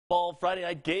Friday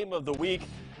night game of the week.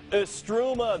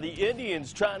 Istrouma, the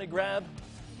Indians, trying to grab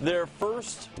their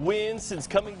first win since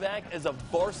coming back as a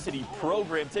varsity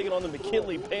program, taking on the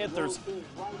McKinley Panthers.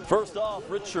 First off,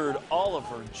 Richard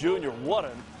Oliver Jr. What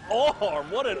an arm,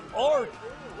 what an arc.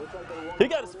 He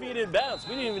got his feet in bounds.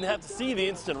 We didn't even have to see the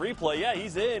instant replay. Yeah,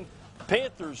 he's in.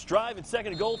 Panthers driving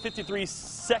second goal, 53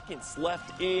 seconds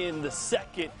left in the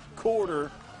second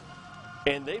quarter.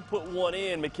 And they put one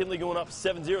in. McKinley going up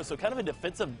 7-0, so kind of a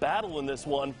defensive battle in this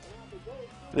one.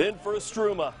 Then for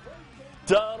Istrouma,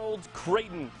 Donald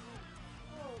Creighton.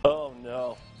 Oh,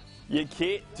 no. You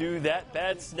can't do that.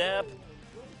 Bad snap.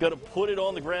 Going to put it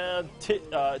on the ground.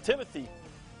 Timothy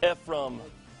Ephraim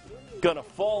going to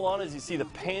fall on as you see the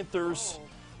Panthers.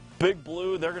 Big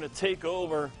Blue, they're going to take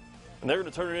over, and they're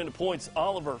going to turn it into points.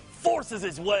 Oliver forces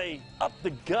his way up the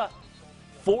gut.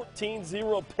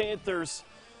 14-0 Panthers.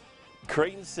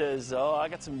 Creighton says, oh, I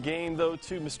got some game, though,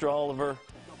 too, Mr. Oliver.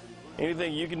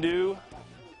 Anything you can do,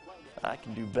 I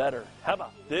can do better. How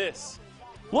about this?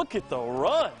 Look at the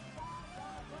run.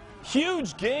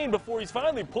 Huge gain before he's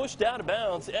finally pushed out of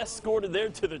bounds, escorted there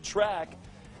to the track.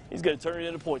 He's going to turn it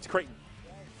into points. Creighton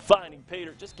finding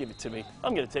Pater. Just give it to me.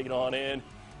 I'm going to take it on in.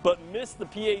 But missed the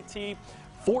PAT.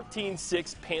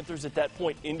 14-6 Panthers at that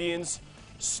point. Indians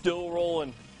still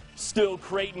rolling. Still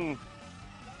Creighton.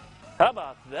 How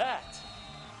about that?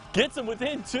 Gets him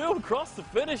within two across the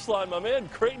finish line, my man.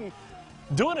 Creighton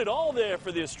doing it all there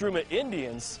for the Istrouma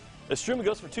Indians. Istrouma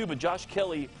goes for two, but Josh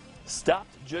Kelly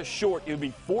stopped just short. It would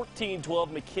be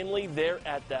 14-12 McKinley there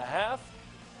at the half.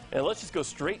 And let's just go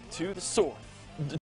straight to the source.